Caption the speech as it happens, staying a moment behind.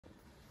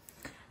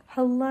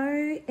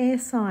Hello air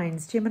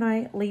signs,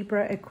 Gemini,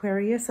 Libra,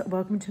 Aquarius.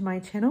 Welcome to my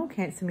channel,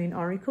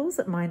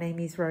 Cancermoonoracles. My name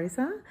is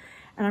Rosa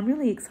and I'm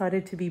really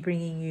excited to be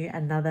bringing you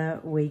another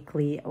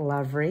weekly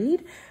love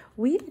read.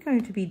 We are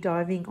going to be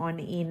diving on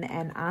in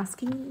and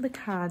asking the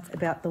cards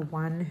about the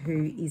one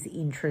who is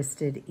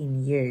interested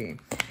in you.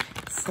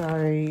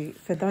 So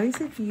for those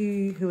of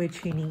you who are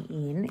tuning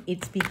in,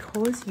 it's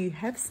because you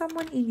have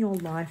someone in your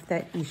life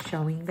that is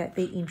showing that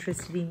they're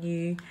interested in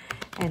you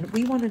and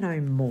we want to know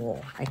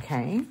more,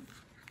 okay?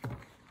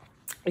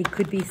 It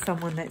could be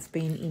someone that's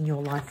been in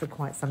your life for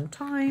quite some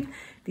time.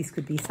 This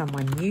could be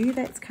someone new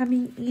that's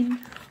coming in.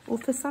 Or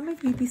for some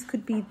of you, this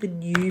could be the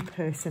new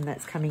person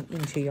that's coming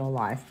into your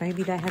life.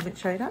 Maybe they haven't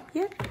showed up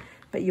yet,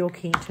 but you're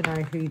keen to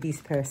know who this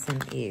person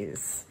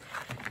is.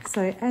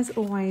 So as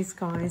always,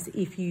 guys,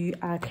 if you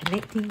are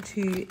connecting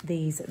to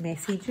these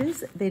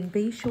messages, then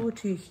be sure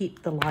to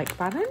hit the like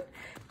button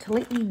to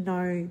let me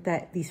know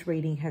that this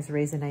reading has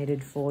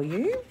resonated for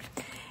you.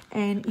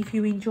 And if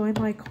you enjoy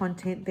my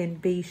content, then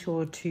be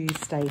sure to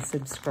stay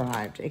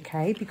subscribed,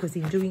 okay? Because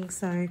in doing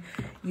so,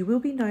 you will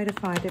be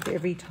notified of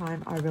every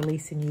time I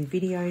release a new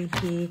video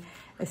here,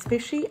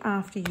 especially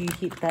after you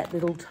hit that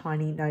little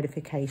tiny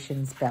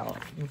notifications bell,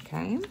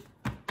 okay?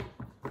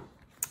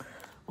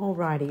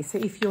 Alrighty, so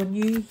if you're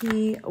new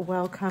here,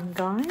 welcome,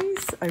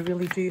 guys. I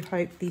really do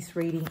hope this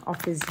reading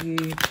offers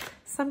you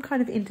some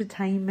kind of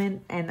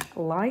entertainment and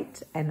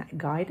light and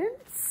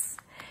guidance.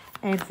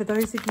 And for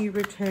those of you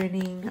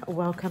returning,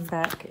 welcome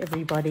back,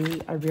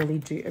 everybody. I really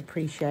do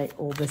appreciate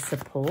all the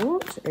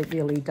support. It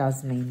really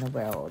does mean the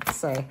world.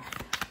 So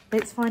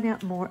let's find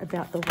out more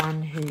about the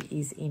one who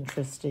is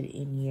interested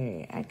in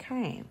you.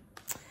 Okay.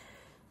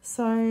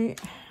 So,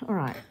 all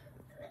right.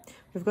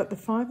 We've got the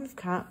Five of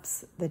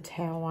Cups, the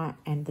Tower,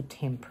 and the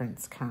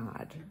Temperance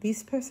card.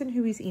 This person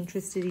who is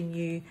interested in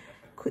you,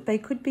 they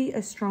could be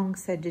a strong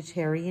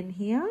Sagittarian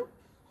here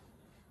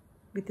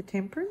with the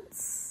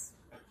Temperance.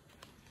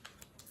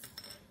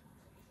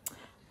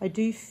 I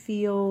do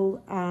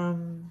feel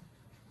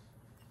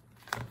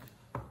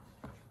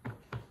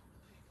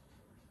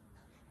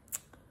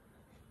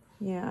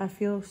yeah, I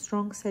feel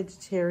strong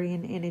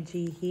Sagittarian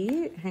energy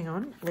here. Hang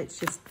on, let's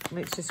just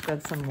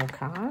grab some more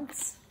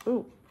cards.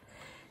 Oh,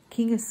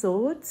 King of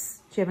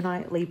Swords,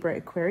 Gemini, Libra,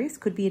 Aquarius.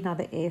 Could be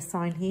another air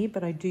sign here,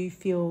 but I do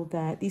feel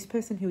that this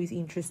person who is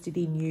interested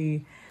in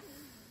you,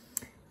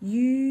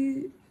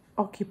 you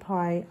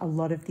occupy a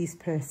lot of this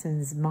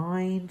person's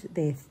mind,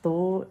 their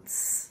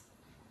thoughts.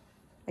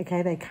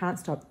 Okay, they can't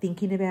stop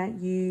thinking about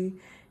you.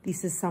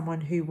 This is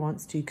someone who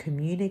wants to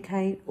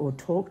communicate or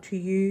talk to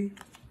you.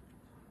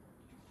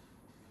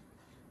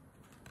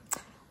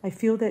 I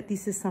feel that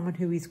this is someone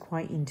who is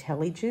quite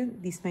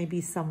intelligent. This may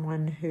be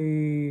someone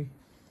who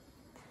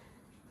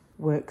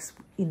works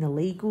in the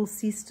legal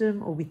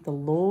system or with the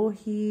law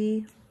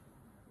here.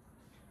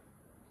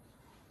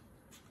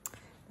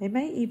 They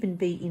may even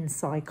be in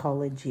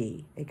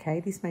psychology, okay?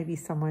 This may be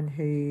someone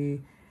who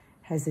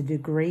has a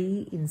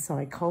degree in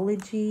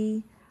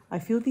psychology. I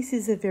feel this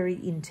is a very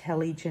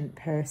intelligent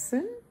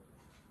person.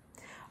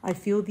 I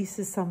feel this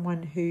is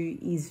someone who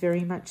is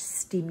very much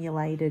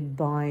stimulated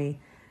by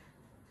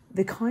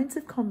the kinds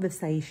of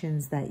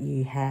conversations that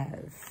you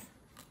have.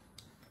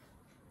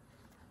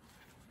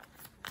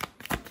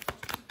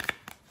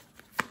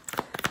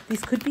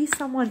 This could be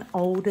someone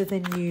older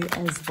than you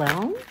as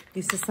well.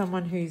 This is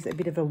someone who's a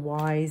bit of a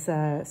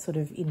wiser sort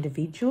of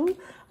individual.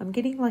 I'm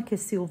getting like a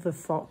silver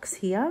fox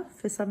here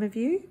for some of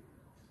you.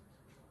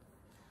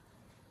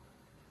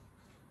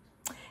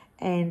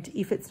 And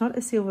if it's not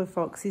a silver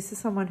fox, this is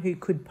someone who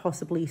could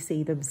possibly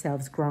see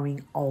themselves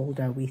growing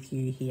older with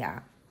you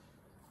here.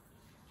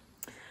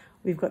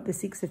 We've got the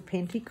Six of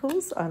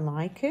Pentacles. I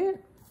like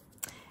it.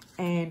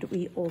 And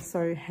we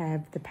also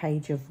have the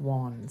Page of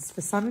Wands. For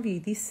some of you,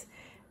 this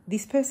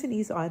person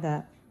is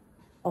either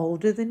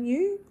older than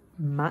you,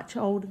 much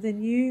older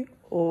than you,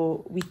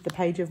 or with the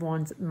Page of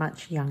Wands,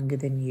 much younger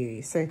than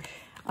you. So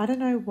I don't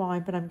know why,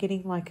 but I'm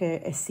getting like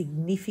a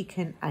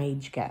significant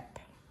age gap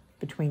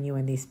between you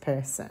and this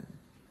person.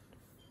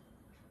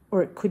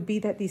 Or it could be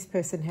that this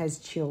person has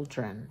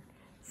children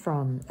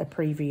from a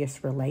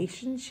previous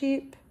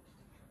relationship.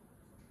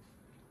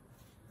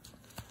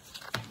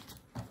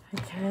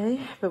 Okay,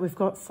 but we've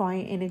got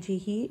fire energy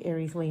here,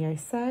 Aries, Leo,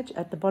 Sag.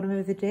 At the bottom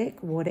of the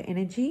deck, water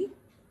energy,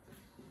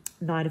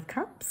 Knight of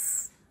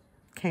Cups,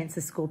 Cancer,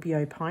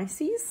 Scorpio,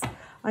 Pisces.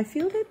 I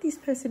feel that this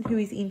person who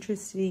is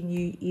interested in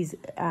you is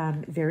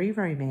very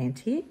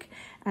romantic,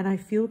 and I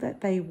feel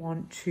that they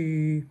want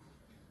to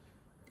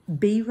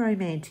be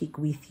romantic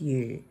with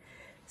you.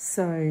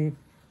 So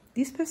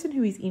this person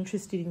who is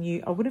interested in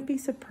you, I wouldn't be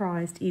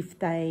surprised if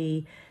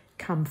they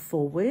come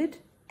forward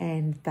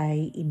and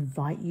they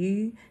invite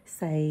you,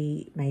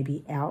 say,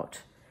 maybe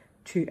out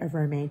to a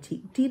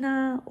romantic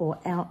dinner or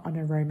out on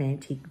a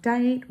romantic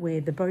date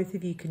where the both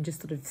of you can just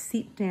sort of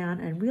sit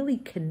down and really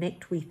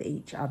connect with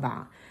each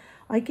other.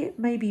 I get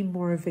maybe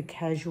more of a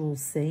casual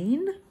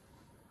scene.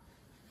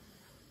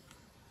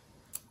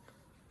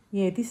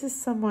 Yeah, this is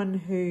someone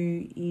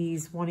who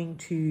is wanting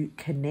to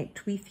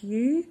connect with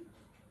you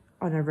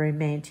on a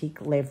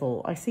romantic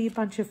level. I see a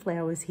bunch of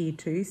flowers here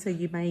too, so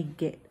you may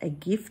get a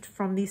gift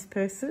from this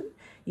person.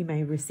 You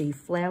may receive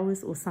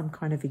flowers or some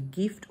kind of a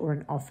gift or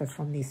an offer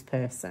from this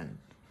person.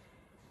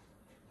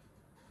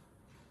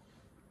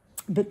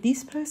 But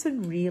this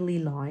person really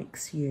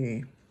likes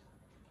you.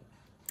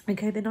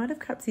 Okay, the Knight of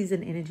Cups is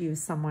an energy of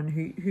someone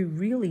who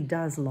really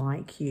does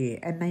like you,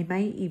 and they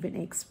may even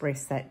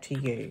express that to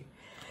you.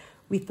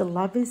 With the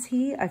Lovers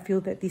here, I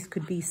feel that this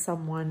could be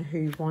someone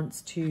who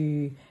wants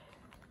to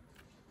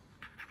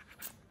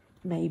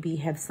maybe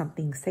have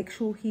something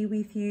sexual here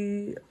with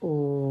you,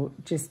 or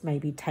just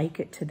maybe take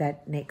it to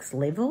that next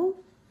level.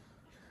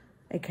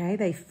 Okay,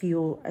 they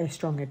feel a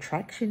strong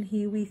attraction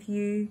here with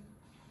you.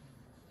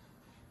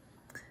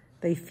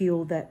 They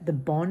feel that the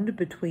bond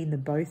between the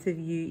both of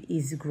you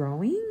is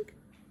growing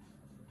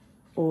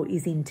or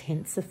is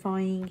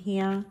intensifying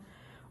here.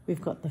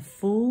 We've got the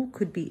Fool,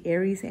 could be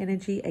Aries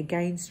energy,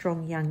 again,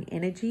 strong young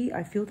energy.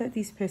 I feel that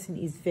this person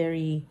is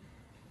very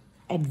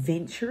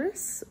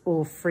adventurous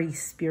or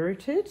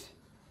free-spirited.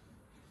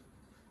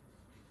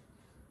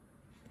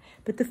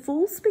 But the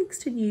Fool speaks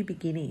to new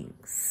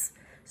beginnings.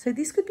 So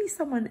this could be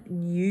someone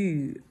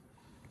new,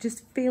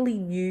 just fairly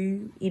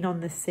new in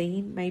on the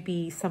scene,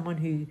 maybe someone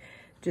who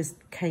just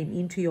came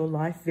into your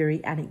life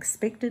very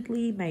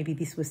unexpectedly. Maybe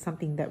this was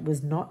something that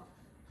was not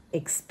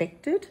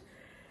expected.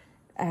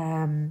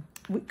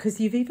 Because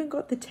you've even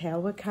got the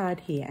Tower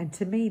card here. And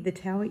to me, the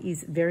Tower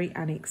is very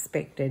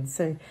unexpected.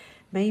 So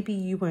maybe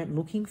you weren't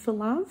looking for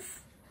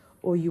love,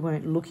 or you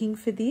weren't looking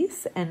for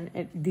this,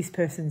 and this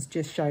person's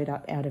just showed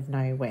up out of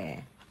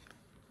nowhere.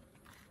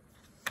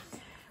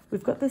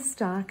 We've got the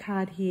Star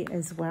card here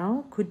as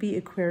well. Could be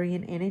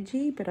Aquarian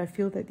energy, but I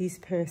feel that this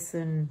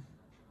person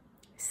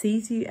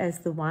sees you as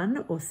the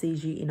one, or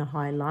sees you in a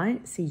high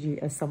light, sees you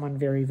as someone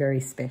very,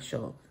 very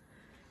special.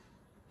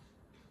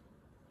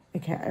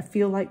 Okay, I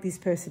feel like this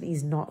person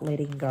is not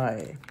letting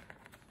go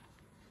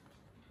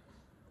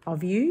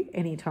of you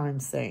anytime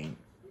soon.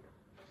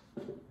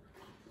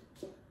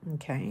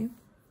 Okay.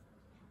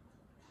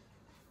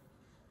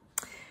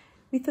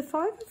 With the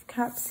Five of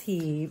Cups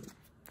here,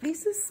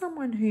 this is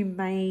someone who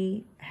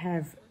may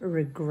have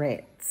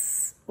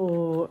regrets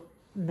or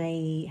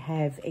may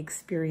have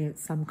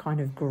experienced some kind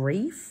of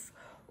grief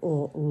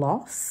or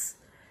loss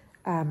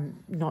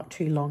not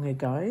too long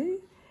ago.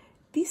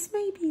 This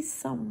may be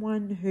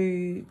someone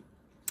who,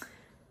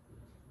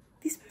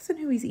 this person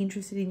who is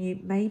interested in you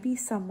may be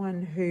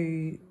someone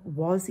who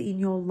was in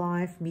your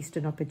life, missed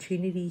an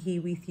opportunity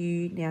here with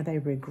you. Now they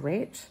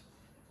regret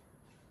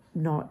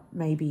not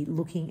maybe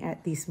looking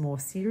at this more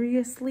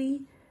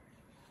seriously.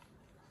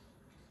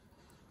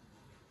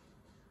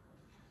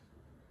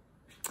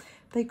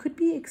 They could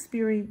be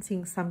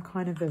experiencing some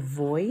kind of a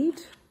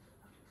void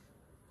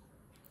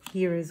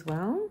here as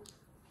well.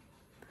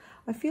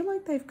 I feel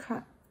like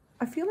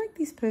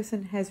this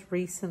person has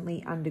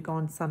recently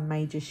undergone some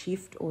major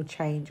shift or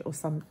change or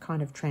some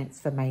kind of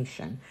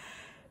transformation.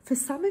 For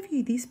some of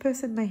you, this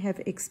person may have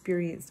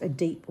experienced a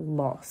deep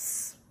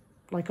loss,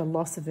 like a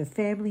loss of a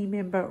family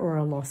member or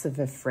a loss of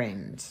a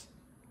friend.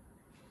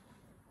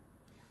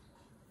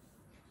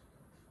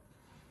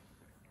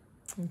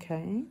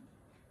 Okay.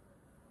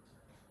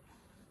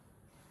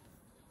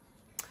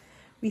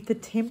 With the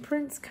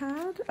Temperance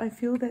card, I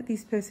feel that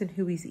this person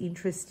who is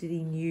interested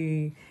in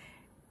you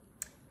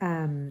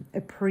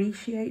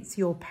appreciates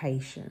your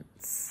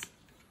patience.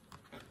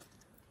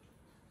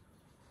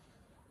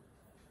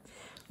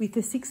 With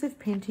the Six of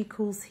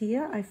Pentacles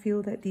here, I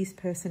feel that this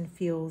person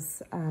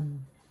feels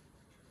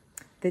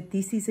that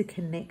this is a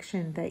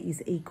connection that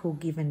is equal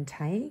give and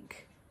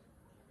take.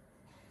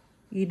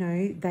 You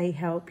know, they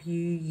help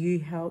you, you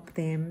help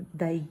them,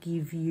 they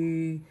give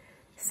you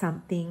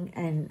something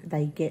and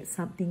they get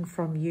something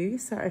from you.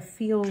 So I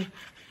feel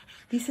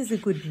this is a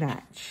good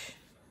match.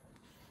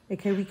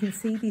 Okay, we can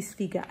see this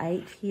figure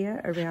 8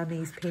 here around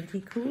these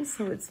pentacles.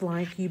 So it's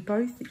like you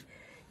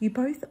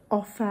both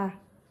offer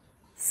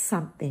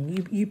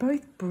something. You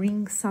both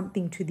bring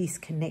something to this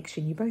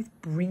connection. You both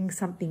bring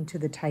something to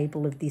the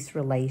table of this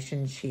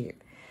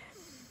relationship.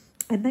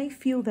 And they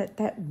feel that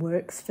that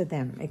works for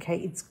them, okay?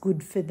 It's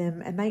good for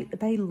them. And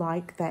they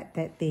like that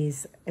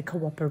there's a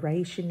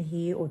cooperation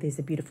here, or there's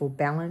a beautiful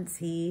balance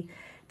here.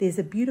 There's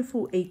a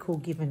beautiful equal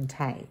give and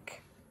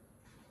take.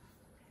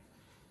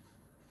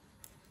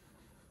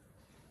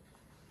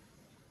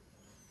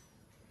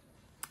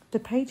 The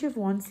Page of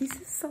Wands, this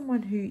is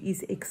someone who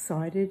is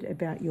excited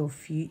about your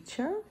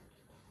future.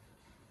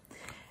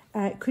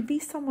 It could be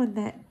someone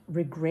that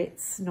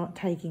regrets not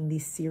taking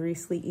this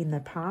seriously in the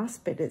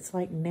past, but it's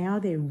like now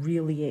they're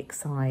really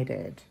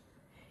excited.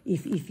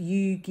 If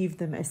you give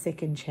them a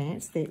second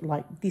chance, they're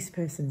like, this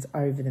person's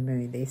over the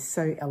moon. They're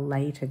so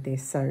elated. They're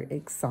so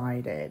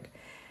excited.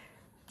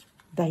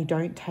 They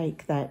don't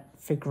take that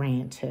for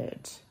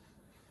granted.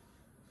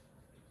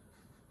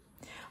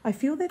 I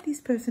feel that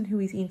this person who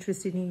is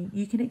interested in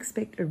you can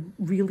expect a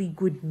really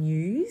good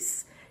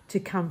news to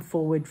come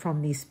forward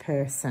from this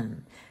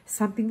person.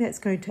 Something that's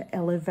going to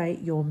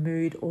elevate your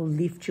mood or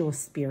lift your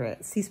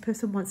spirits. This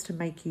person wants to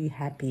make you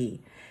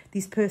happy.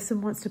 This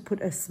person wants to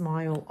put a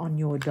smile on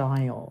your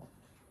dial.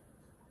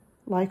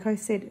 Like I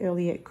said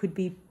earlier, it could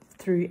be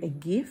through a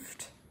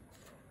gift.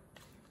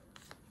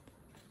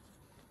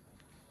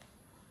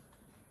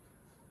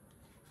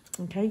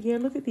 Okay, yeah,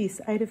 look at this,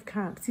 8 of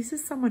Cups. This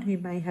is someone who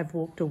may have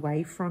walked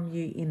away from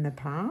you in the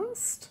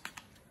past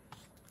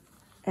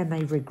and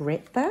they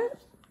regret that.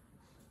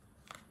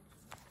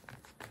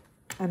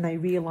 And they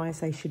realise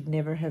they should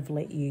never have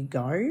let you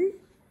go.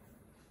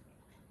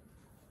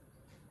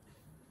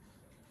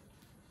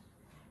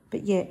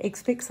 But yeah,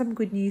 expect some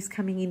good news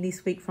coming in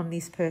this week from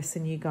this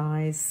person, you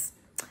guys.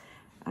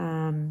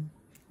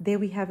 There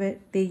we have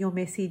it. They're your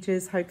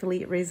messages.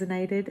 Hopefully it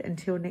resonated.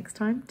 Until next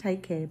time,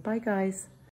 take care. Bye, guys.